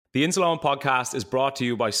The Insuleoin podcast is brought to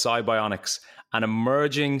you by Cybionics, an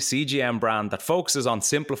emerging CGM brand that focuses on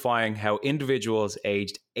simplifying how individuals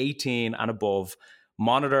aged 18 and above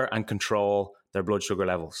monitor and control their blood sugar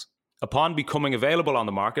levels. Upon becoming available on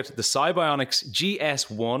the market, the Cybionics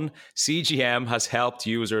GS1 CGM has helped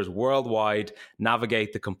users worldwide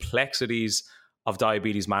navigate the complexities of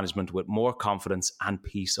diabetes management with more confidence and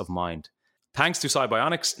peace of mind. Thanks to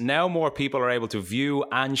Cybionics, now more people are able to view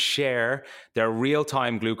and share their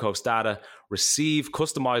real-time glucose data, receive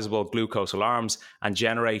customizable glucose alarms, and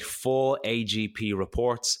generate full AGP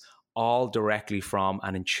reports, all directly from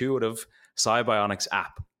an intuitive Cybionics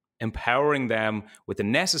app, empowering them with the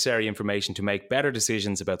necessary information to make better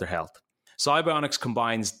decisions about their health. Cybionics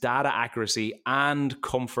combines data accuracy and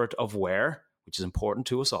comfort of wear, which is important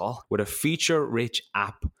to us all, with a feature-rich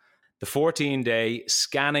app. The 14-day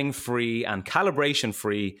scanning-free and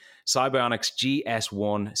calibration-free Cybionics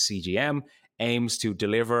GS1 CGM aims to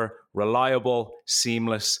deliver reliable,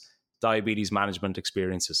 seamless diabetes management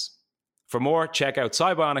experiences. For more, check out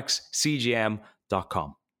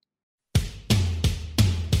cybionicscgm.com.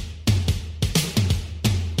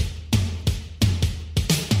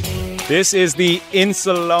 This is the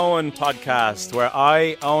Insuleoin podcast, where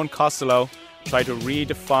I, Owen Costello, try to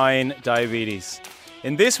redefine diabetes.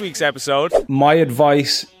 In this week's episode, my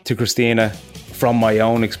advice to Christina from my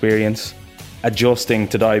own experience adjusting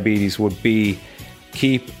to diabetes would be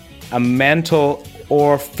keep a mental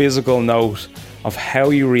or physical note of how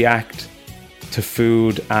you react to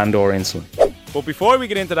food and or insulin. But before we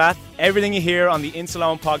get into that, everything you hear on the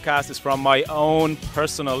Insuleoin podcast is from my own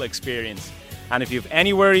personal experience. And if you have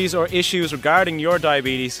any worries or issues regarding your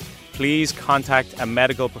diabetes, please contact a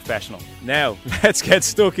medical professional. Now, let's get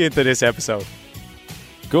stuck into this episode.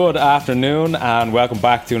 Good afternoon and welcome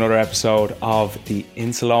back to another episode of the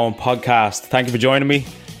Insuleoin podcast. Thank you for joining me.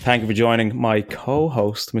 Thank you for joining my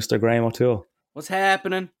co-host, Mr. Graham O'Toole. What's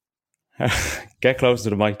happening? Get close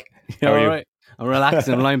to the mic. How are you? Right. I'm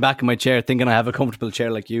relaxing. I'm lying back in my chair thinking I have a comfortable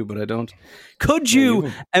chair like you, but I don't. Could you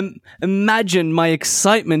imagine my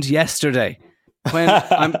excitement yesterday when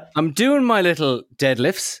I'm doing my little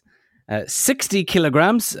deadlifts, 60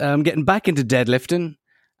 kilograms. I'm getting back into deadlifting.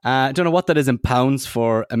 I don't know what that is in pounds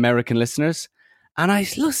for American listeners. And I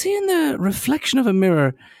see in the reflection of a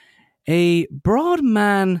mirror a broad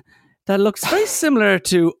man that looks very similar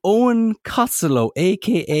to Owen Costello,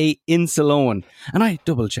 a.k.a. Insuleoin. And I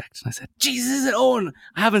double-checked. And I said, Jesus, is it Owen?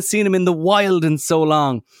 I haven't seen him in the wild in so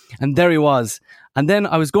long. And there he was. And then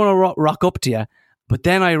I was going to rock up to you. But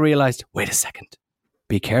then I realized, wait a second.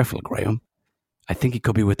 Be careful, Graham. I think he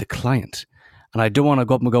could be with the client. And I don't want to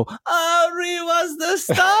go up and go, what's the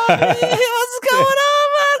story? What's going on,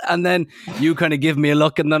 man? And then you kind of give me a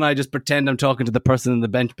look and then I just pretend I'm talking to the person on the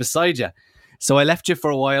bench beside you. So I left you for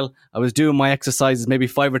a while. I was doing my exercises, maybe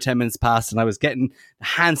 5 or 10 minutes past, and I was getting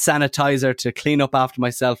hand sanitizer to clean up after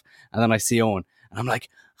myself. And then I see Owen. And I'm like,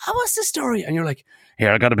 what's the story? And you're like,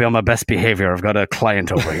 here, I got to be on my best behavior. I've got a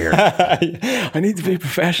client over here. I need to be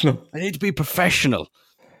professional.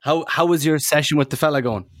 How was your session with the fella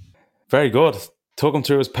going? Very good. Took him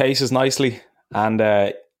through his paces nicely. And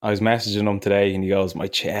I was messaging him today and he goes, my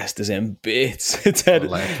chest is in bits. It said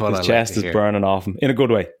his chest is burning off him in a good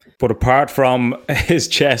way. But apart from his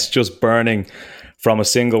chest just burning from a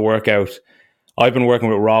single workout, I've been working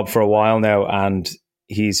with Rob for a while now and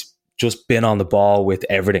he's just been on the ball with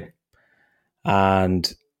everything. And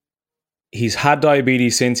he's had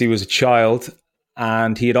diabetes since he was a child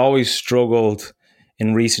and he had always struggled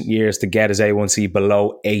in recent years to get his A1C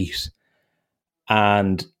below 8.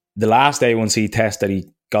 And the last A1C test that he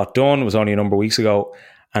got done was only a number of weeks ago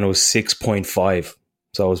and it was 6.5.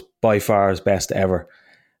 So it was by far his best ever.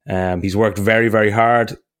 He's worked very, very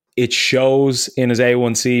hard. It shows in his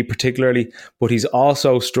A1C particularly, but he's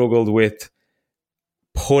also struggled with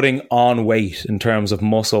putting on weight in terms of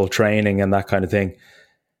muscle training and that kind of thing.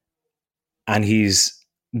 And he's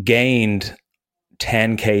gained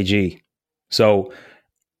 10 kg. So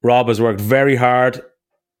Rob has worked very hard.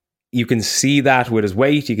 You can see that with his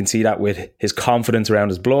weight. You can see that with his confidence around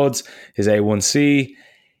his bloods, his A1C.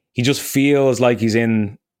 He just feels like he's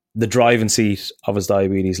in the driving seat of his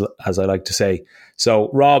diabetes, as I like to say. So,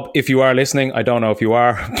 Rob, if you are listening, I don't know if you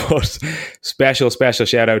are, but special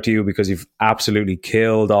shout out to you because you've absolutely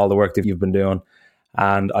killed all the work that you've been doing.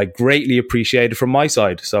 And I greatly appreciate it from my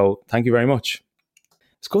side. So thank you very much.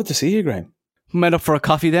 It's good to see you, Graham. Met up for a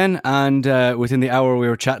coffee then, and within the hour we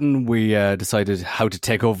were chatting, we decided how to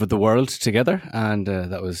take over the world together, and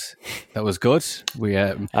that was good. We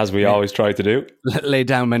as we always try to do, laid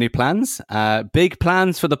down many plans, big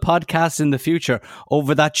plans for the podcast in the future.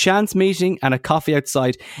 Over that chance meeting and a coffee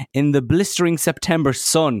outside in the blistering September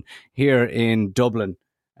sun here in Dublin,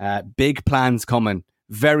 big plans coming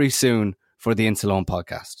very soon for the Insuleoin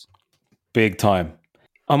podcast. Big time.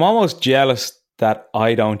 I'm almost jealous that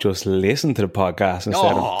I don't just listen to the podcast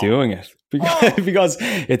instead of doing it because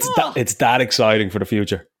it's that exciting for the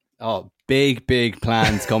future. Oh, big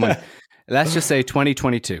plans coming. Let's just say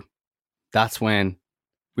 2022. That's when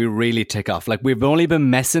we really take off. Like, we've only been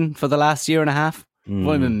messing for the last year and a half. We've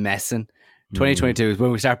only been messing. 2022 is when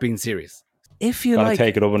we start being serious. If you gotta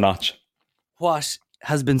take it up a notch. What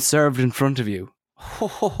has been served in front of you?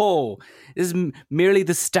 This is merely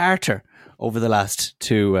the starter. Over the last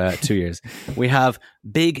 2 years, we have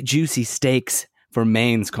big juicy steaks for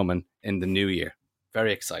mains coming in the new year.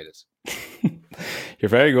 Very excited. You're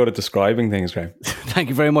very good at describing things, Graham. Thank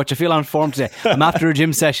you very much. I feel on form today. I'm after a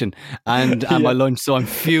gym session and my lunch, so I'm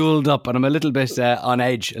fueled up and I'm a little bit on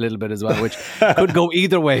edge a little bit as well, which could go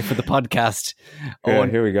either way for the podcast. Yeah,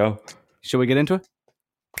 here we go. Shall we get into it?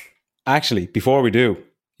 Actually, before we do,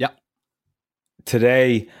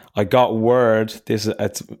 today I got word,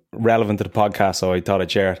 it's relevant to the podcast, so I thought I'd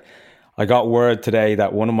share it. I got word today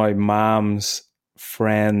that one of my mom's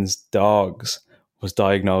friend's dogs was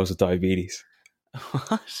diagnosed with diabetes.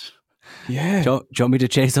 What? Yeah. Do you want me to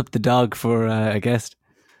chase up the dog for a guest?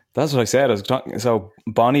 That's what I said. So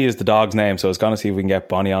Bonnie is the dog's name, so I was going to see if we can get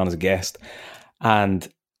Bonnie on as a guest. And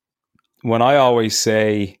when I always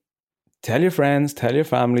say, tell your friends, tell your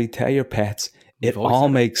family, tell your pets, it all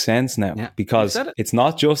makes sense now because it's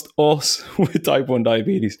not just us with type 1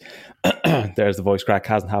 diabetes. There's the voice crack,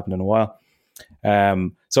 hasn't happened in a while.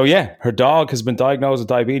 So yeah, her dog has been diagnosed with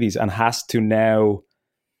diabetes and has to now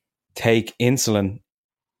take insulin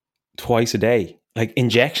twice a day, like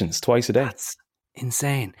injections twice a day. That's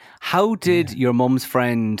insane. How did your mum's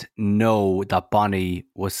friend know that Bonnie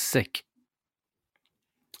was sick?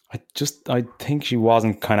 I think she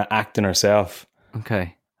wasn't kind of acting herself.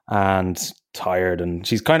 Okay. And tired, and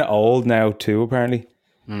she's kind of old now too, apparently.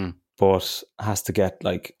 But has to get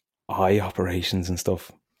like eye operations and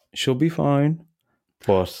stuff. She'll be fine,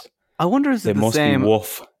 but I wonder if it must be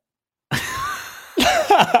woof.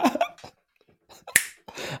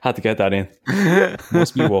 Had to get that in.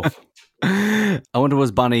 Must be woof. I wonder,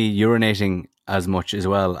 was Bonnie urinating as much as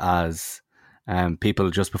well as people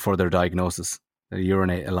just before their diagnosis? They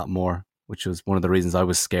urinate a lot more, which was one of the reasons I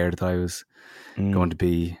was scared that I was going to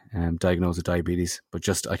be diagnosed with diabetes. But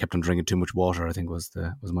just I kept on drinking too much water, I think was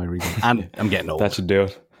my reason. And I'm getting old. That should do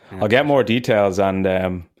it. Yeah. I'll get more details and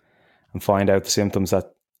find out the symptoms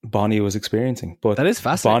that Bonnie was experiencing. But that is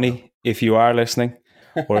fascinating. Bonnie, if you are listening,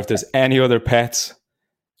 or if there's any other pets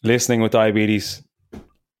listening with diabetes,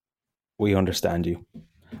 we understand you.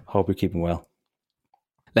 Hope you're keeping well.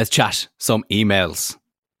 Let's chat some emails.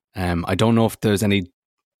 I don't know if there's any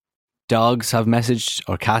dogs have messaged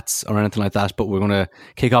or cats or anything like that, but we're going to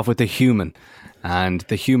kick off with the human. And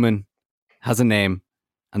the human has a name,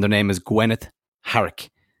 and their name is Gwyneth Harrick.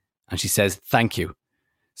 And she says, thank you.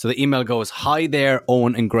 So the email goes, hi there,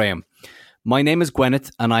 Owen and Graham. My name is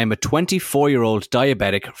Gwyneth, and I am a 24-year-old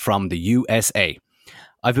diabetic from the USA.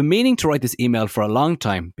 I've been meaning to write this email for a long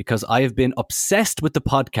time because I have been obsessed with the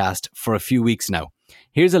podcast for a few weeks now.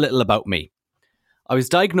 Here's a little about me. I was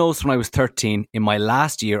diagnosed when I was 13 in my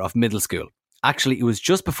last year of middle school. Actually, it was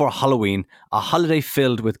just before Halloween, a holiday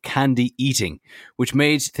filled with candy eating, which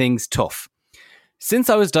made things tough. Since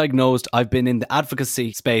I was diagnosed, I've been in the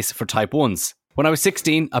advocacy space for type 1s. When I was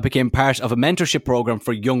 16, I became part of a mentorship program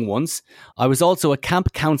for young ones. I was also a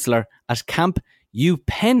camp counsellor at Camp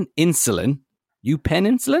UPenn Insulin. UPenn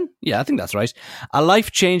Insulin? Yeah, I think that's right. A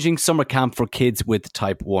life-changing summer camp for kids with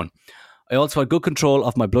type 1. I also had good control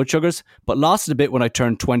of my blood sugars, but lost it a bit when I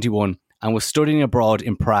turned 21 and was studying abroad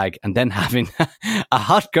in Prague and then having a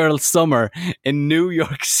hot girl summer in New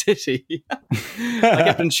York City. I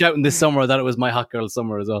kept on shouting this summer that it was my hot girl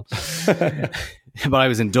summer as well. But I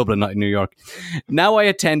was in Dublin, not in New York. Now I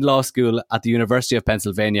attend law school at the University of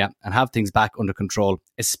Pennsylvania and have things back under control,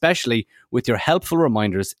 especially with your helpful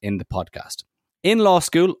reminders in the podcast. In law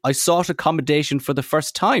school, I sought accommodation for the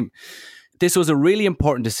first time. This was a really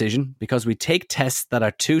important decision because we take tests that are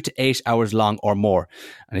 2 to 8 hours long or more.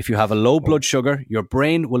 And if you have a low blood sugar, your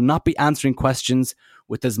brain will not be answering questions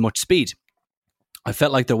with as much speed. I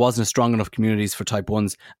felt like there wasn't strong enough communities for type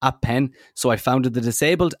 1s at Penn, so I founded the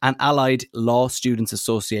Disabled and Allied Law Students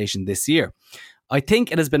Association this year. I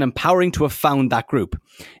think it has been empowering to have found that group.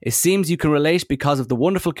 It seems you can relate because of the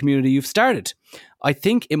wonderful community you've started. I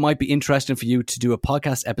think it might be interesting for you to do a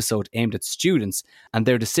podcast episode aimed at students and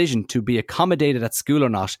their decision to be accommodated at school or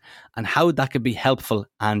not, and how that could be helpful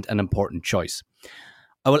and an important choice.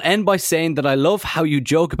 I will end by saying that I love how you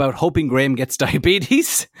joke about hoping Graham gets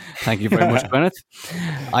diabetes. Thank you very much, Gwyneth.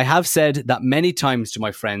 I have said that many times to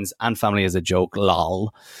my friends and family as a joke,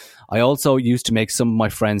 lol. I also used to make some of my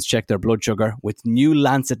friends check their blood sugar with new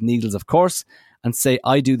Lancet needles, of course, and say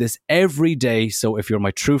I do this every day, so if you're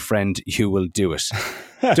my true friend, you will do it.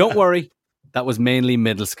 Don't worry, that was mainly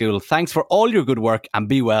middle school. Thanks for all your good work and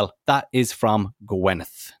be well. That is from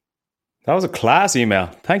Gwyneth. That was a class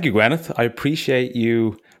email. Thank you, Gwyneth. I appreciate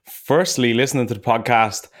you, firstly, listening to the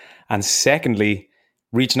podcast, and secondly,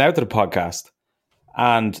 reaching out to the podcast.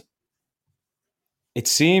 And it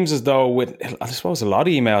seems as though with, I suppose, a lot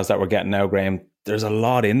of emails that we're getting now, Graham, there's a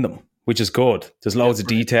lot in them, which is good. There's loads of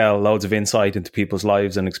detail, loads of insight into people's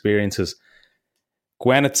lives and experiences.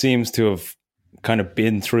 Gwyneth seems to have kind of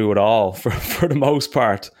been through it all for the most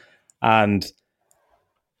part. And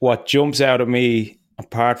what jumps out at me,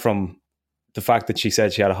 apart from the fact that she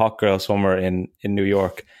said she had a hot girl summer in New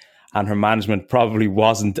York and her management probably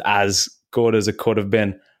wasn't as good as it could have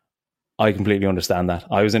been, I completely understand that.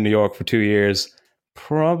 I was in New York for 2 years.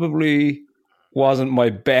 Probably wasn't my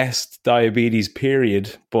best diabetes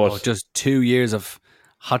period, but just 2 years of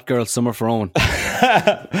hot girl summer for Owen.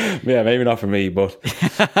 Yeah, maybe not for me, but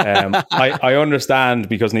I understand,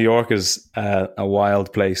 because New York is a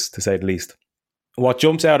wild place, to say the least. What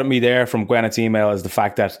jumps out at me there from Gwyneth's email is the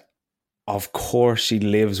fact that, of course, she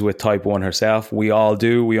lives with type 1 herself. We all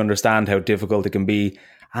do. We understand how difficult it can be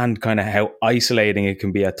and kind of how isolating it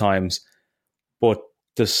can be at times. But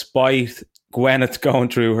despite Gwyneth going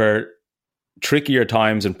through her trickier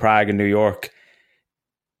times in Prague and New York,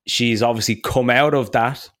 she's obviously come out of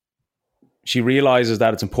that. She realizes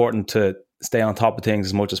that it's important to stay on top of things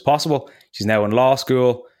as much as possible. She's now in law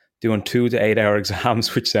school, doing 2 to 8 hour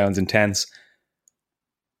exams, which sounds intense.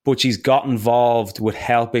 But she's got involved with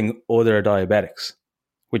helping other diabetics,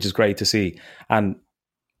 which is great to see. And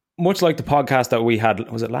much like the podcast that we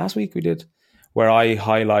had, was it last week we did, where I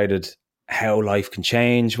highlighted how life can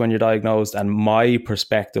change when you're diagnosed, and my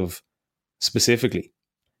perspective specifically,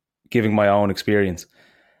 giving my own experience,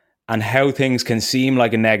 and how things can seem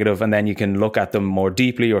like a negative, and then you can look at them more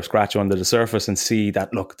deeply or scratch under the surface and see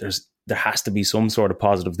that, look, there has to be some sort of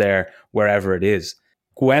positive there wherever it is.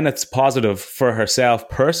 Gwyneth's positive for herself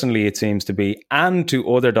personally, it seems to be, and to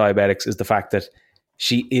other diabetics, is the fact that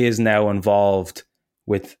she is now involved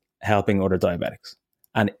with helping other diabetics.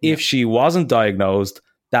 And if she wasn't diagnosed,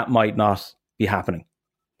 that might not be happening.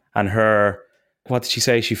 And her, what did she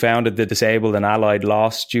say? She founded the Disabled and Allied Law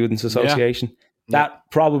Students Association. Yeah. That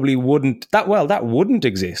probably wouldn't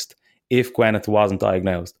exist if Gwyneth wasn't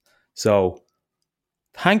diagnosed. So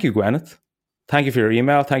thank you, Gwyneth. Thank you for your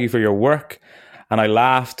email. Thank you for your work. And I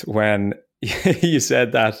laughed when you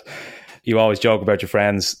said that you always joke about your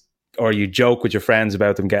friends, or you joke with your friends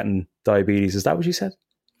about them getting diabetes. Is that what you said?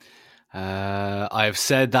 I've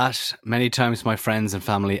said that many times to my friends and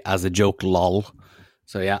family as a joke, lol.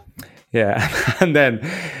 So yeah. And then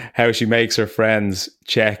how she makes her friends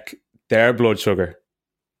check their blood sugar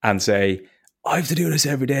and say, I have to do this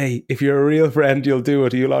every day. If you're a real friend, you'll do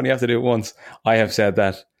it. You'll only have to do it once. I have said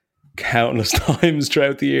that countless times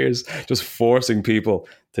throughout the years, just forcing people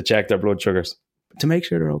to check their blood sugars to make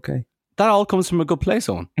sure they're okay. That all comes from a good place,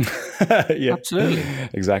 Owen. Yeah, absolutely.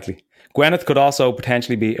 Exactly. Gwyneth could also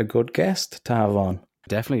potentially be a good guest to have on.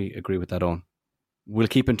 Definitely agree with that, Owen. We'll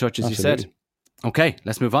keep in touch, as you said. Okay,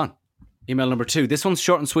 let's move on. Email number 2. This one's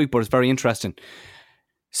short and sweet, but it's very interesting.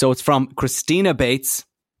 So it's from Christina Bates,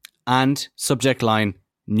 and subject line,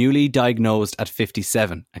 newly diagnosed at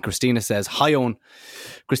 57. And Christina says, hi, Owen.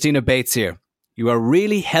 Christina Bates here. You are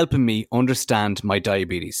really helping me understand my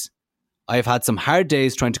diabetes. I have had some hard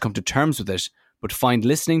days trying to come to terms with it, but find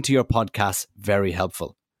listening to your podcast very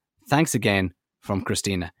helpful. Thanks again, from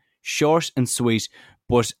Christina. Short and sweet,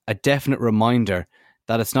 but a definite reminder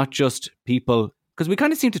that it's not just people, because we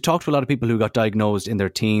kind of seem to talk to a lot of people who got diagnosed in their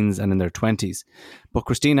teens and in their 20s. But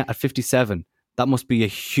Christina, at 57, that must be a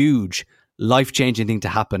huge life-changing thing to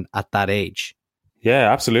happen at that age.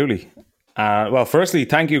 Yeah, absolutely. Well, firstly,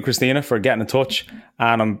 thank you, Christina, for getting in touch.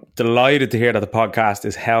 And I'm delighted to hear that the podcast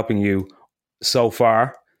is helping you so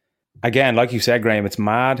far. Again, like you said, Graham, it's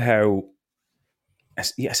mad how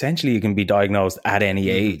essentially you can be diagnosed at any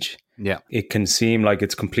age. Yeah. It can seem like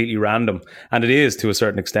it's completely random. And it is to a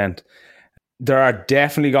certain extent. There are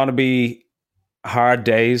definitely going to be hard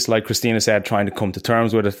days, like Christina said, trying to come to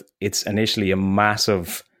terms with it. It's initially a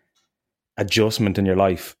massive adjustment in your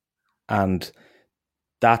life. And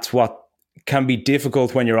that's what can be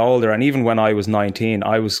difficult when you're older. And even when I was 19,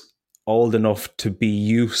 I was old enough to be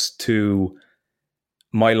used to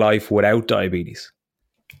my life without diabetes.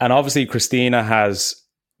 And obviously Christina has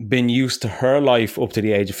been used to her life up to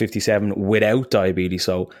the age of 57 without diabetes.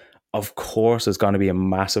 So of course it's going to be a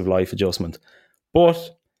massive life adjustment.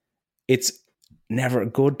 But it's never a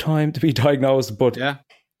good time to be diagnosed. But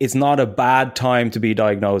it's not a bad time to be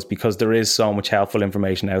diagnosed because there is so much helpful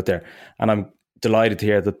information out there. And I'm delighted to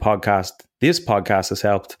hear that this podcast has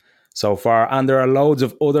helped so far. And there are loads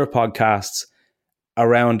of other podcasts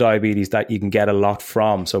around diabetes that you can get a lot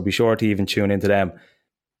from. So be sure to even tune into them.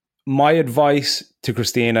 My advice to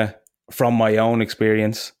Christina from my own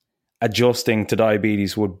experience adjusting to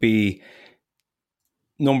diabetes would be,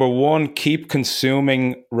 number one, keep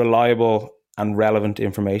consuming reliable and relevant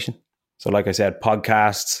information. So like I said,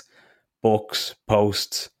 podcasts, books,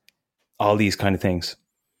 posts, all these kind of things.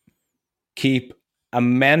 Keep a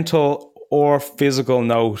mental or physical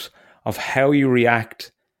note of how you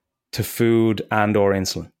react to food and or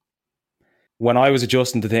insulin. When I was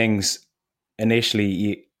adjusting to things,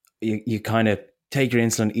 initially, you kind of take your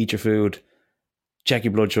insulin, eat your food, check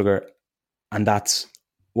your blood sugar, and that's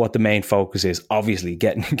what the main focus is. Obviously,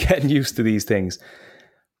 getting used to these things.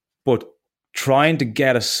 But trying to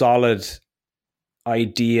get a solid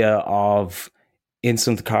idea of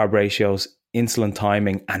insulin to carb ratios, insulin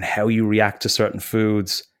timing, and how you react to certain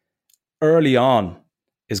foods early on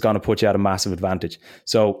is going to put you at a massive advantage.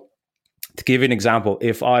 So to give you an example,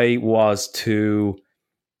 if I was to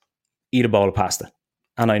eat a bowl of pasta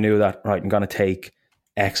and I knew that, right, I'm going to take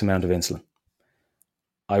X amount of insulin.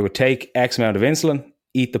 I would take X amount of insulin,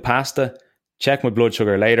 eat the pasta, check my blood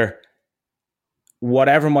sugar later.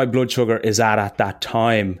 Whatever my blood sugar is at that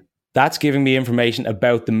time, that's giving me information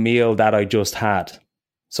about the meal that I just had.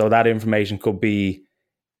 So that information could be,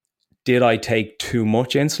 did I take too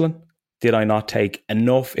much insulin? Did I not take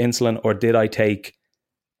enough insulin? Or did I take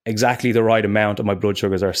exactly the right amount and my blood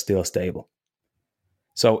sugars are still stable?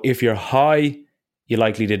 So if you're high, you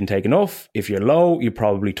likely didn't take enough. If you're low, you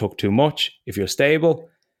probably took too much. If you're stable,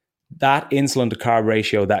 that insulin to carb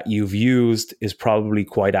ratio that you've used is probably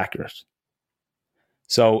quite accurate.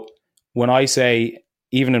 So when I say,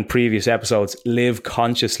 even in previous episodes, live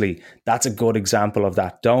consciously, that's a good example of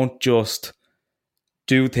that. Don't just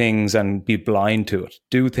do things and be blind to it.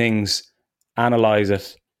 Do things, analyze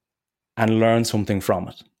it, and learn something from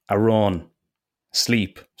it. A run,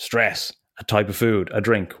 sleep, stress, a type of food, a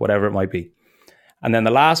drink, whatever it might be. And then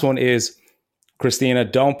the last one is, Christina,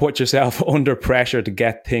 don't put yourself under pressure to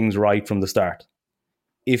get things right from the start.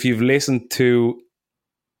 If you've listened to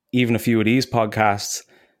even a few of these podcasts,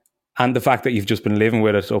 and the fact that you've just been living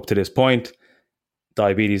with it up to this point,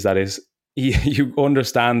 diabetes that is, you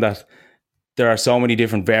understand that there are so many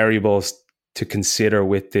different variables to consider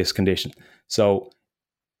with this condition. So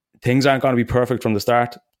things aren't going to be perfect from the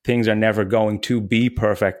start. Things are never going to be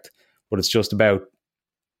perfect, but it's just about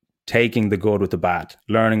taking the good with the bad,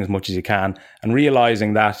 learning as much as you can, and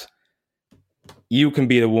realizing that you can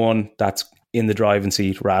be the one that's in the driving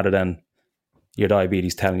seat rather than your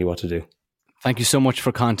diabetes telling you what to do. Thank you so much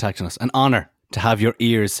for contacting us. An honor to have your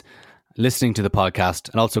ears listening to the podcast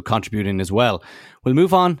and also contributing as well. We'll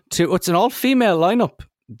move on to, it's an all-female lineup.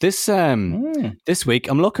 This week,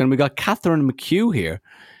 I'm looking, we got Catherine McHugh here.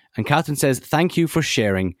 And Catherine says, thank you for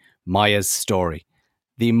sharing Maya's story.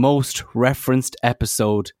 The most referenced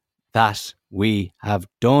episode that we have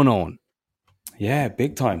done on. Yeah,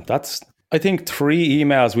 big time. That's, I think, 3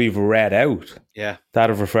 emails we've read out that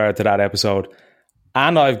have referred to that episode.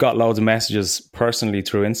 And I've got loads of messages personally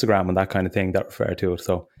through Instagram and that kind of thing that refer to it.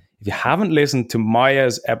 So if you haven't listened to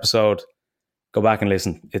Maya's episode, go back and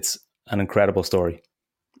listen. It's an incredible story.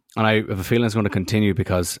 And I have a feeling it's going to continue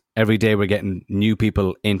because every day we're getting new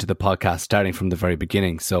people into the podcast starting from the very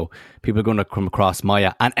beginning. So people are going to come across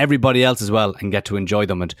Maya and everybody else as well and get to enjoy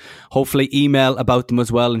them and hopefully email about them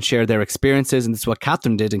as well and share their experiences. And this is what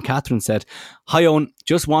Catherine did. And Catherine said, "Hi Owen,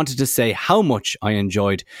 just wanted to say how much I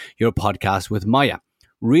enjoyed your podcast with Maya.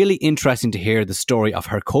 Really interesting to hear the story of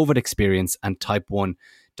her COVID experience and type 1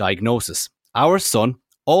 diagnosis. Our son,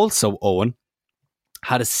 also Owen,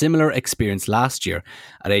 had a similar experience last year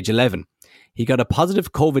at age 11. He got a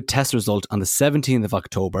positive COVID test result on the 17th of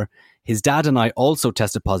October. His dad and I also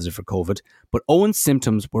tested positive for COVID, but Owen's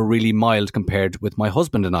symptoms were really mild compared with my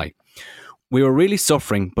husband and I. We were really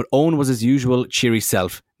suffering, but Owen was his usual cheery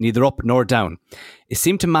self, neither up nor down. It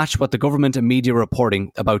seemed to match what the government and media were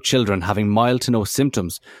reporting about children having mild to no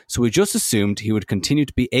symptoms, so we just assumed he would continue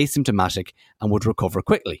to be asymptomatic and would recover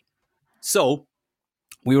quickly. So,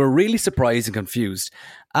 We were really surprised and confused.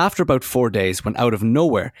 After about 4 days, when out of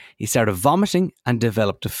nowhere, he started vomiting and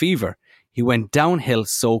developed a fever. He went downhill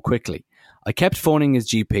so quickly. I kept phoning his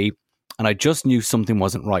GP and I just knew something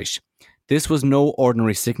wasn't right. This was no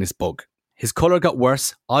ordinary sickness bug. His colour got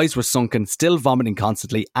worse, eyes were sunken, still vomiting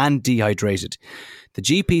constantly and dehydrated. The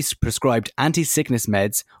GP prescribed anti-sickness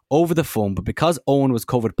meds over the phone, but because Owen was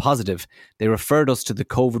COVID positive, they referred us to the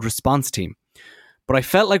COVID response team. But I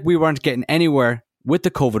felt like we weren't getting anywhere with the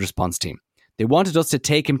COVID response team. They wanted us to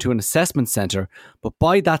take him to an assessment centre, but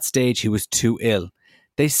by that stage he was too ill.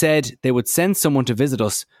 They said they would send someone to visit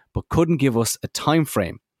us, but couldn't give us a time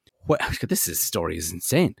frame. This story is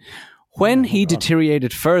insane. When he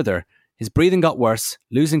deteriorated further, his breathing got worse,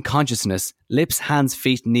 losing consciousness, lips, hands,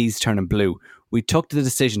 feet, knees turning blue. We took the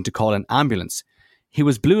decision to call an ambulance. He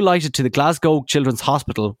was blue lighted to the Glasgow Children's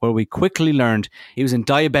Hospital, where we quickly learned he was in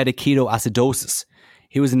diabetic ketoacidosis.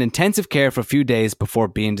 He was in intensive care for a few days before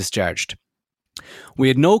being discharged. We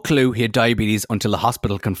had no clue he had diabetes until the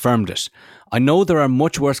hospital confirmed it. I know there are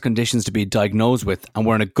much worse conditions to be diagnosed with, and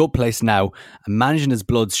we're in a good place now and managing his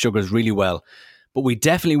blood sugars really well. But we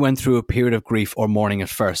definitely went through a period of grief or mourning at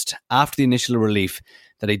first, after the initial relief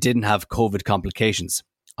that he didn't have COVID complications.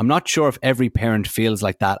 I'm not sure if every parent feels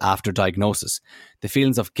like that after diagnosis. The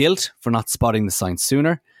feelings of guilt for not spotting the signs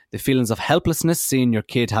sooner, the feelings of helplessness seeing your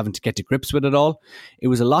kid having to get to grips with it all. It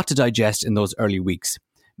was a lot to digest in those early weeks.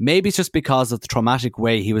 Maybe it's just because of the traumatic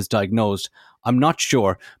way he was diagnosed. I'm not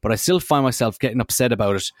sure, but I still find myself getting upset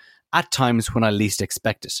about it at times when I least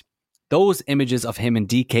expect it. Those images of him in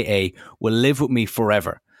DKA will live with me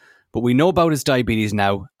forever. But we know about his diabetes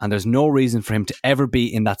now, and there's no reason for him to ever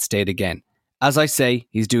be in that state again. As I say,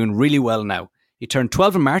 he's doing really well now. He turned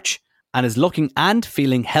 12 in March and is looking and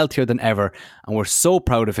feeling healthier than ever, and we're so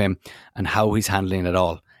proud of him and how he's handling it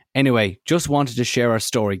all. Anyway, just wanted to share our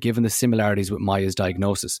story given the similarities with Maya's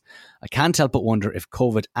diagnosis. I can't help but wonder if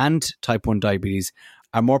COVID and type 1 diabetes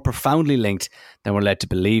are more profoundly linked than we're led to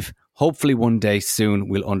believe. Hopefully one day soon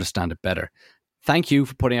we'll understand it better. Thank you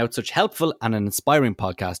for putting out such helpful and an inspiring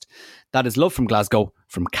podcast. That is love from Glasgow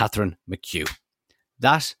from Catherine McHugh.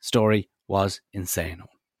 That story was insane.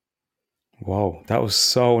 Whoa, that was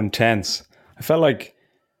so intense. I felt like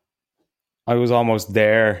I was almost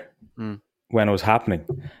there when it was happening.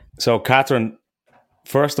 So, Catherine,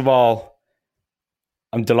 first of all,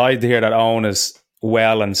 I'm delighted to hear that Owen is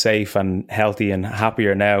well and safe and healthy and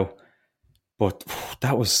happier now. But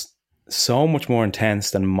that was so much more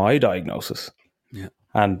intense than my diagnosis. Yeah.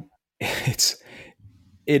 And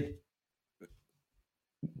it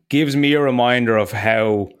gives me a reminder of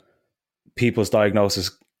how people's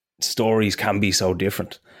diagnosis stories can be so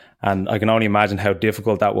different. And I can only imagine how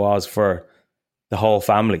difficult that was for the whole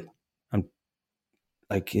family. And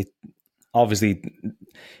like it, obviously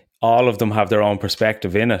all of them have their own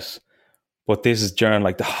perspective in it, but this is during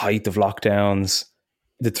like the height of lockdowns.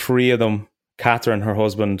 The three of them, Catherine, her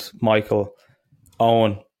husband, Michael,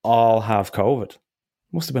 Owen, all have COVID.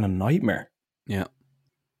 Must have been a nightmare. Yeah.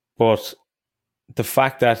 But the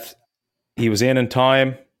fact that he was in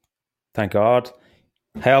time, thank God,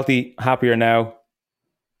 healthy, happier now,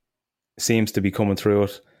 seems to be coming through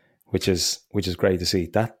it, which is great to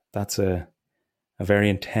see. That's a very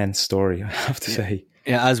intense story, I have to say.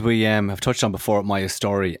 Yeah, as we have touched on before, Maya's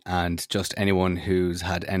story, and just anyone who's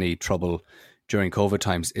had any trouble during COVID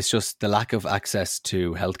times, it's just the lack of access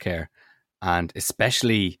to healthcare, and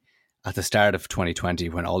especially at the start of 2020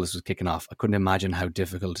 when all this was kicking off, I couldn't imagine how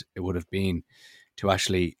difficult it would have been to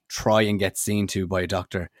actually try and get seen to by a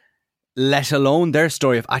doctor, let alone their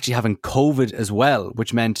story of actually having COVID as well,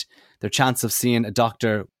 which meant their chance of seeing a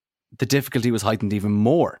doctor, the difficulty was heightened even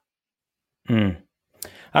more. And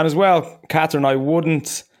as well, Catherine, I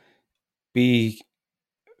wouldn't be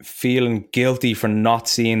feeling guilty for not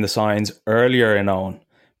seeing the signs earlier in Owen,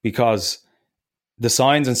 because the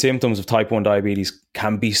signs and symptoms of type 1 diabetes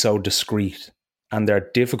can be so discreet and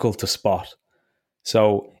they're difficult to spot.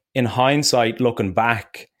 So in hindsight, looking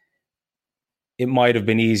back, it might have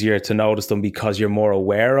been easier to notice them because you're more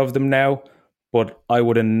aware of them now, but I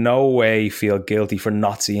would in no way feel guilty for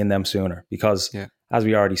not seeing them sooner because, as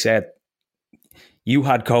we already said, you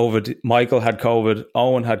had COVID, Michael had COVID,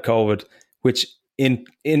 Owen had COVID, which in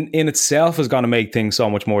itself is going to make things so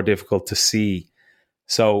much more difficult to see.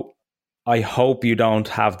 So I hope you don't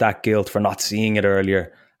have that guilt for not seeing it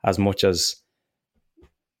earlier as much as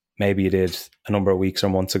maybe you did a number of weeks or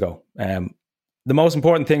months ago. The most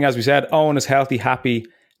important thing, as we said, Owen is healthy, happy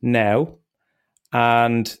now.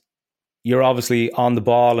 And you're obviously on the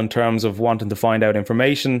ball in terms of wanting to find out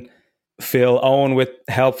information. Fill Owen with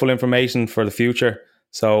helpful information for the future.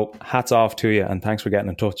 So hats off to you and thanks for getting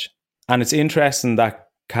in touch. And it's interesting that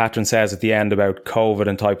Catherine says at the end about COVID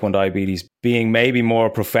and type 1 diabetes being maybe more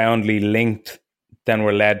profoundly linked than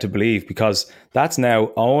we're led to believe, because that's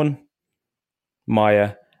now Owen,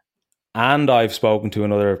 Maya, and I've spoken to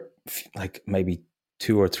another, like maybe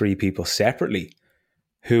 2 or 3 people separately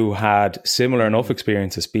who had similar enough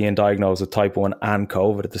experiences being diagnosed with type 1 and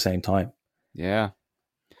COVID at the same time. Yeah.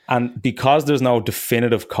 And because there's no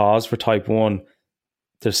definitive cause for type 1,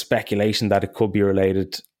 there's speculation that it could be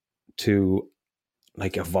related to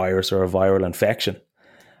like a virus or a viral infection.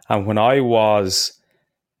 And when I was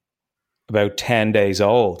about 10 days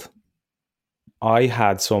old, I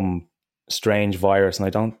had some strange virus, and I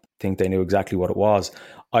don't think they knew exactly what it was.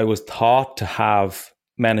 I was thought to have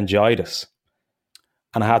meningitis,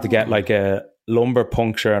 and I had to get like a lumbar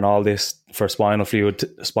puncture and all this for spinal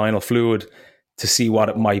fluid to see what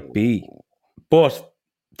it might be. But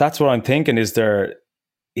that's what I'm thinking. Is there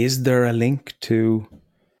a link to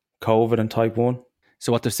COVID and type 1?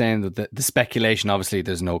 So what they're saying, that the speculation, obviously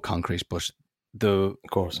there's no concrete, but the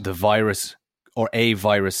virus or a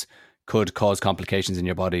virus could cause complications in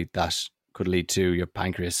your body that could lead to your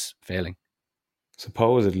pancreas failing.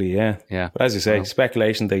 Supposedly, yeah. But as you say,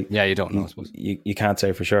 speculation. You don't know, I suppose. You can't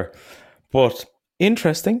say for sure. But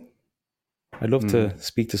interesting. I'd love to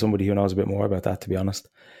speak to somebody who knows a bit more about that, to be honest.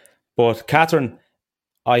 But Catherine,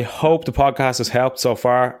 I hope the podcast has helped so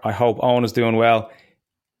far. I hope Owen is doing well.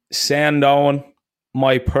 Send Owen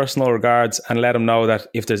my personal regards and let him know that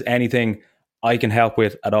if there's anything I can help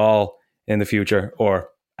with at all in the future or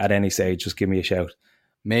at any stage, just give me a shout.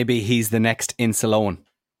 Maybe he's the next Insuleoin.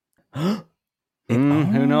 Who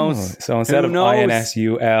knows? So instead of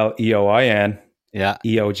INSULEOIN, EOGHAN.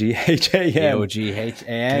 EOGHAN.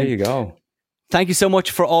 There you go. Thank you so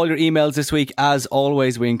much for all your emails this week. As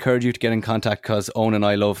always, we encourage you to get in contact because Owen and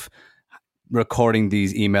I love recording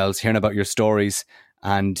these emails, hearing about your stories,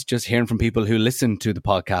 and just hearing from people who listen to the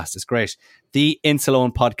podcast. It's great. The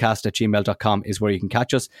insuleoinpodcast@gmail.com is where you can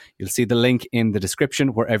catch us. You'll see the link in the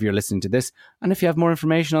description wherever you're listening to this. And if you have more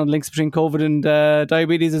information on links between COVID and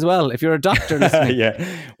diabetes as well, if you're a doctor listening. Yeah,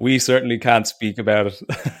 we certainly can't speak about it.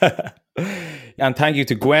 And thank you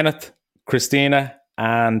to Gwyneth, Christina,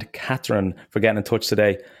 and Catherine for getting in touch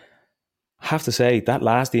today. I have to say, that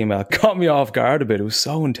last email caught me off guard a bit. It was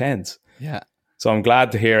so intense. Yeah. So I'm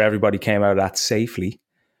glad to hear everybody came out of that safely.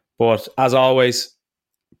 But as always,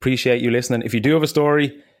 appreciate you listening. If you do have a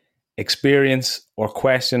story, experience, or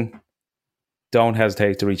question, don't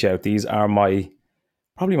hesitate to reach out. These are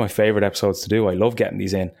probably my favorite episodes to do. I love getting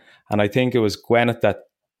these in. And I think it was Gwyneth that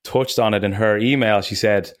touched on it in her email. She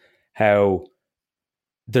said how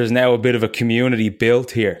there's now a bit of a community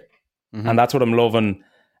built here. Mm-hmm. And that's what I'm loving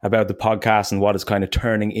about the podcast and what it's kind of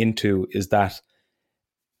turning into, is that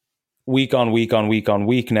week on week on week on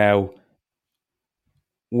week now,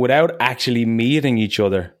 without actually meeting each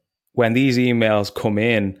other, when these emails come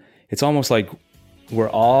in, it's almost like we're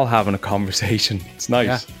all having a conversation. It's nice.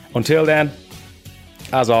 Yeah. Until then,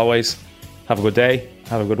 as always, have a good day,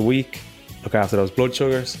 have a good week, look after those blood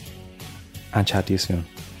sugars, and chat to you soon.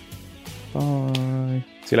 Bye.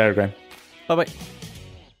 See you later, Graham. Bye-bye.